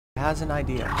Has an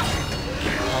idea.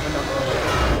 Probably not gonna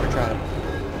never tried it.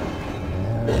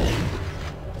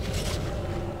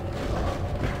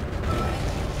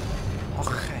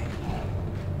 Okay.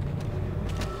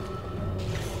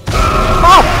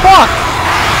 Oh fuck!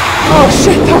 Oh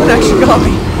shit, that one actually got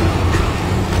me.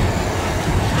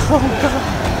 Oh god.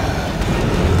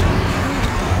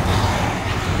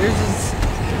 There's this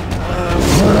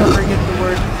I forget the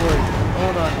word for it.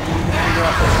 Hold on, we need to figure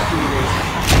out what speed is.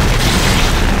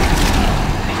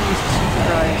 Jesus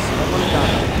Christ, I wanna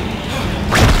die.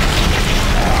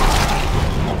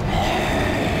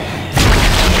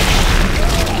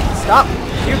 Stop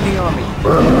puking on me.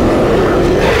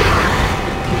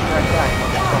 Puke right back,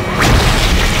 motherfucker.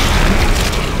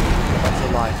 That's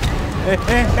alive. Hey,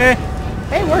 hey, hey!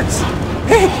 Hey, it works!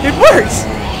 Hey, it works!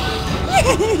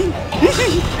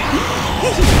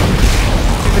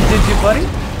 See what did you, buddy?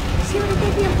 See what I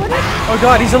did you, buddy? Oh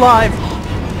god, he's alive!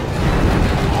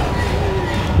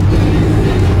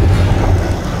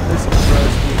 This is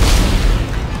gross, dude.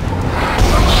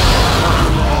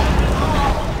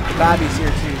 The Babby's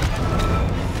here too.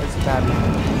 Where's the Babby?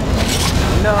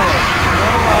 No!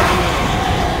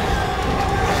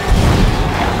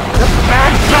 The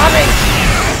man's coming!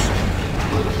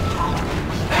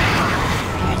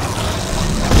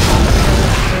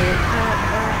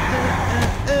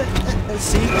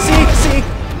 See!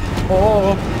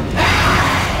 Oh!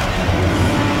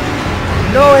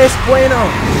 No es bueno!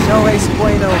 No es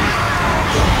bueno!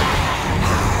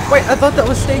 Wait, I thought that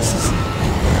was stasis!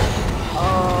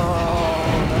 Oh,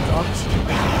 that's oxygen.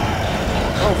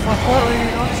 Oh, fuck, what are you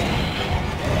in oxygen?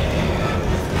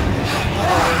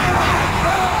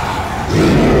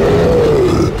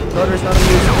 Motor's not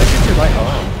amused. Look at your light.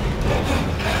 Oh.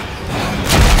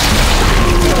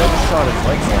 I just shot his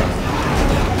legs off.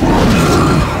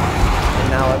 And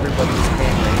now everybody's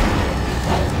angry.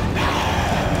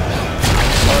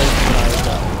 Sorry,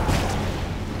 guys.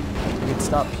 You can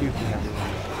stop puking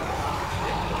everyone.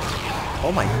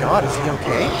 Oh my god, is he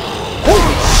okay?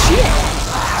 Holy shit!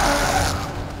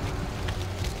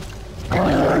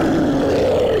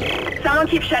 Someone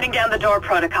keeps shutting down the door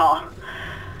protocol.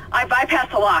 I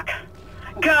bypassed the lock.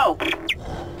 Go!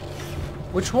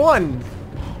 Which one?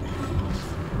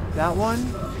 That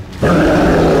one?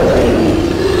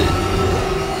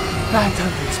 Bad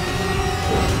time to explain.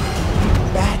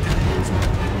 Bad time to explain.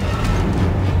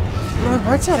 You're on the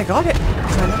right side, I got it.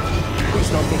 Kinda. Please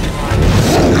don't get caught.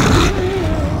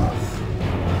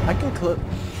 I can clip.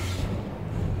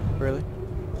 Really?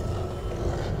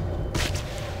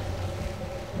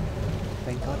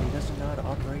 Thank God he doesn't know how to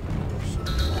operate doors.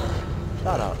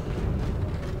 Shut up.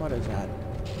 What is that?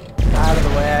 Out of the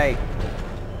way!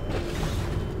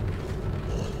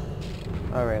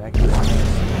 Alright, I can do this.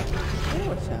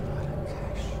 What's that about it?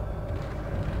 Cash.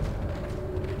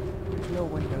 There's no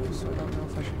windows, so I don't know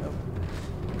if I should open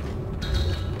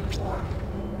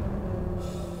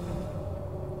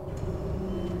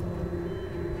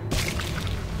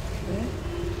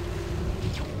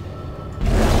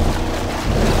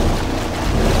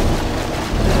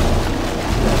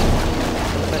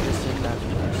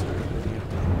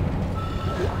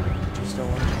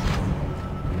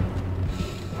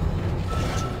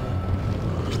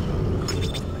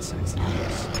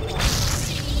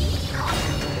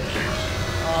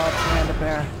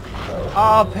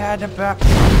Oh, panda bear.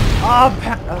 Oh,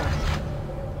 panda.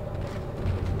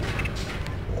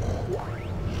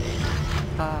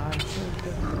 Oh.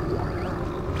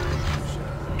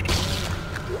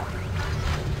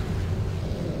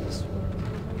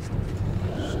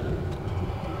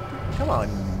 Come on.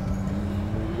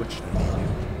 Which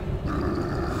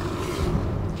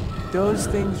those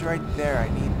things right there, I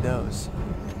need those.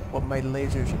 What my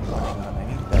lasers are pointing on, I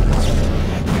need those.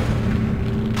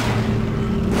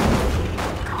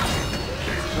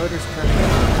 Motor's turning on.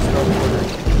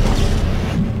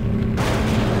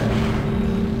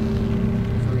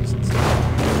 For reasons.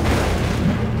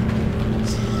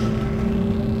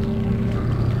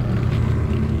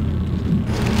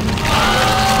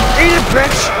 Eat it,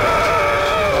 bitch!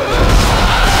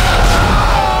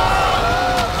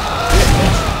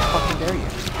 Fucking dare you.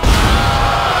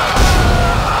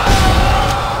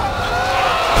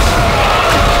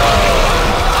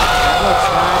 Looks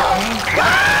like painful.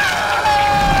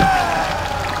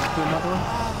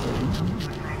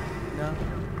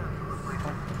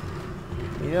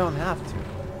 You don't have to.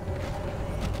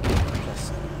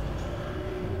 Just,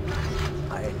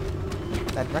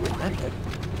 I'd recommend it.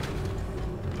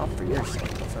 Not for your sake,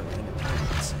 but for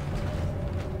entertainment's sake.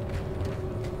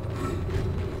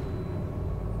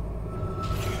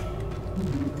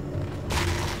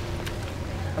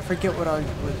 I forget what I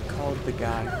would call the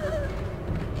guy.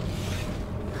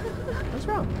 What's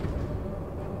wrong?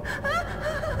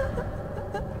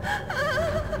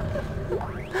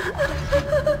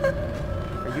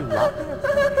 Are you laughing?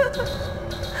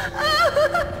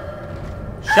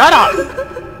 Shut up!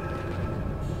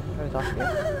 Can I talk to you?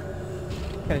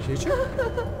 Can I shoot you?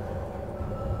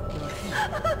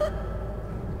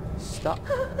 Stop.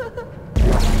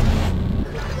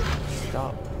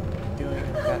 Stop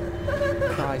doing that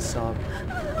cry sob.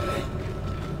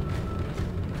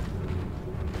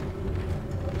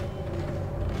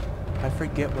 I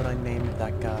forget what I named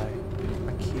that guy.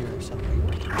 Akir or something.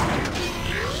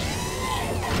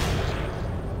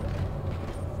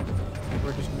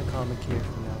 We're just gonna call him Akir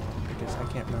from now on because I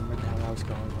can't remember how I was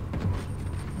going.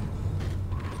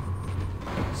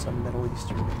 Some Middle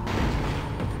Eastern name.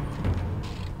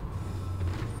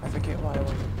 I forget why I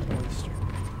went Middle Eastern.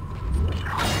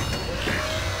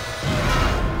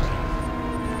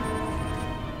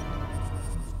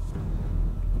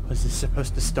 Was this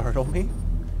supposed to startle me?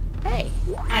 Hey!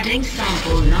 Adding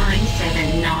sample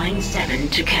 9797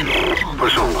 to chemical compound.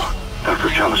 Persona, Dr.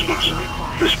 Chalismus.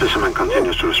 This specimen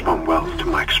continues to respond well to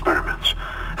my experiments.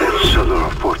 Its cellular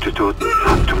fortitude,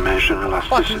 not to mention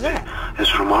elasticity,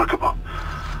 is remarkable.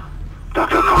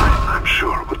 Dr. Coyne, I'm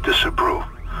sure, would disapprove.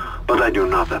 But I do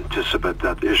not anticipate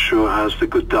that issue as the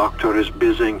good doctor is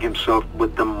busying himself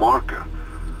with the marker.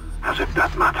 As if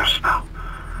that matters now.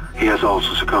 He has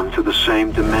also succumbed to the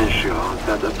same dementia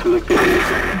that afflicted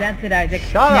him. That's it, Isaac.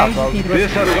 Shut up, folks.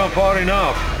 This has gone far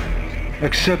enough.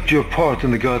 Accept your part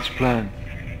in the God's plan.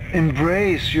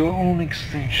 Embrace your own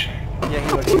extinction. Yeah,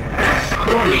 he looks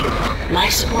Warning.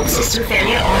 Life support system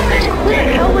failure on medical What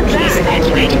the hell was Please that?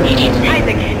 evacuate immediately.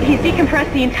 Isaac, he's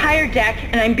decompressed the entire deck,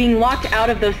 and I'm being locked out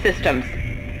of those systems.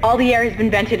 All the air has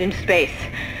been vented into space.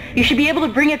 You should be able to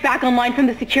bring it back online from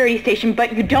the security station,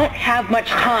 but you don't have much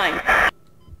time.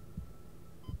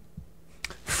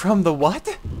 From the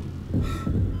what?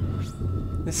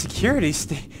 The security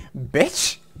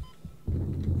bitch?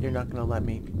 You're not gonna let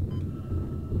me.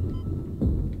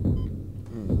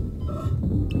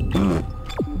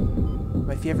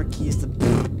 My favorite key is the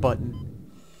button.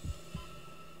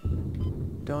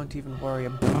 Don't even worry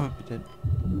about it.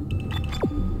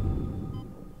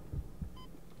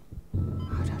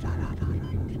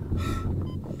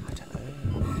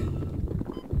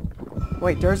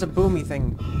 Wait, there's a boomy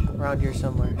thing around here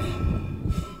somewhere.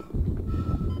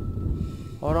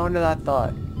 Hold on to that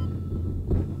thought.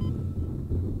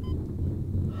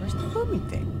 Where's the boomy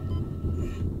thing?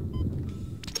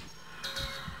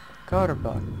 Coder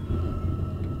bug.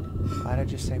 Why'd I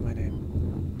just say my name?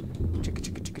 Chicka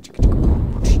chicka chicka chicka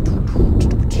chicka.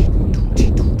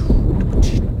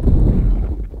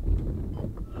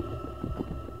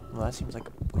 Well, that seems like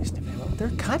a waste of ammo.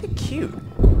 They're kind of cute.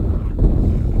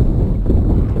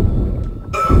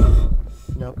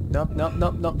 Nope, nope, nope,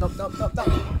 nope, nope, nope, nope, nope, nope.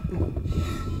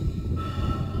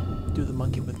 Do the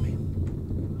monkey with me.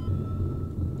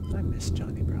 I miss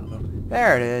Johnny Bravo.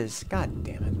 There it is. God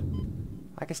damn it.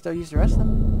 I can still use the rest of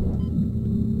them.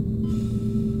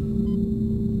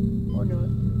 Or not.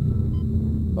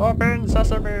 Open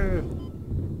sesame!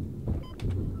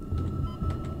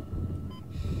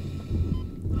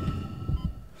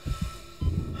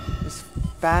 This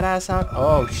fat ass out.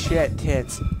 Oh shit,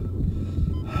 tits.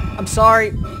 I'm sorry.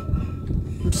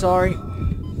 I'm sorry.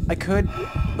 I could,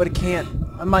 but I can't.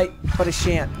 I might, but I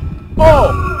shan't.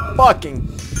 Oh! Fucking!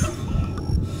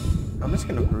 I'm just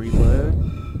gonna reload.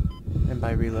 And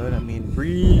by reload, I mean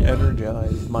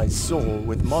re-energize my soul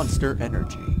with monster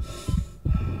energy.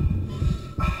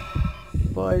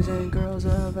 Boys and girls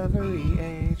of every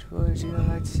age, would you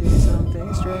like to see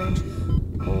something strange?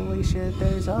 Holy shit,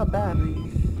 there's a battery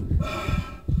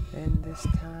in this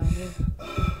town.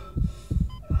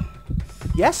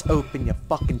 Yes, open, you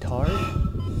fucking tard.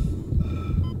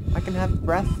 I can have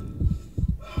breath.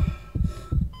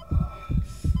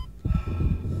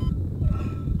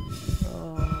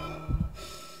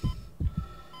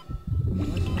 Am I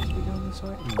supposed to be going this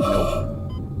way? Nope.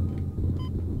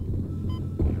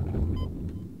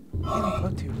 Go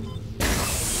to.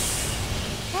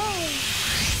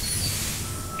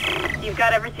 You've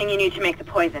got everything you need to make the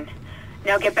poison.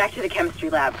 Now get back to the chemistry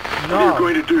lab. What are you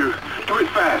going to do? Do it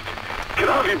fast. Can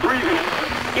hardly breathe.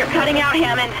 You're cutting out,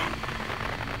 Hammond.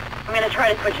 I'm gonna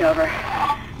try to switch over.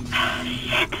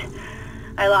 Shit.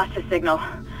 I lost his signal.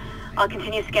 I'll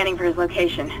continue scanning for his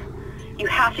location. You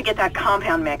have to get that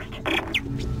compound mixed.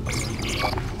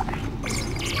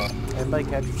 Everybody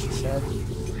catch what she said?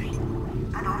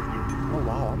 Oh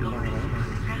wow, I'm going away.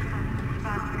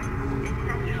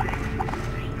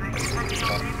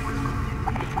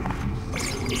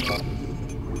 There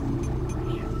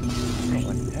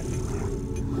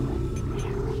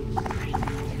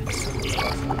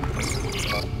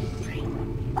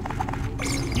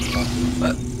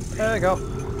we go.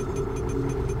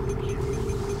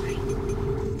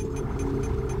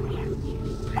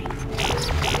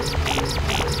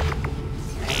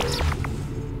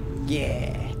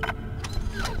 Yeah.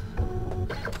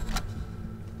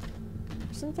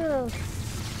 Isn't there a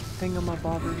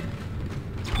thingamabobber?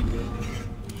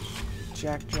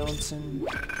 Jack Johnson,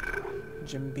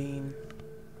 Jim Beam.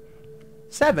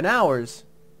 7 hours.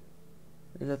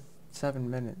 There's a 7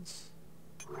 minutes.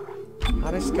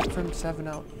 How'd I skip from 7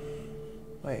 out?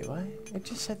 Wait, what? It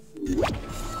just said. No,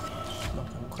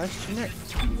 don't question it.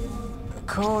 A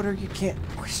code or you can't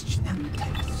question that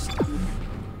type of stuff.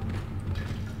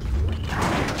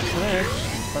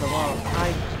 But a while,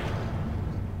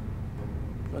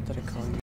 what did I call you?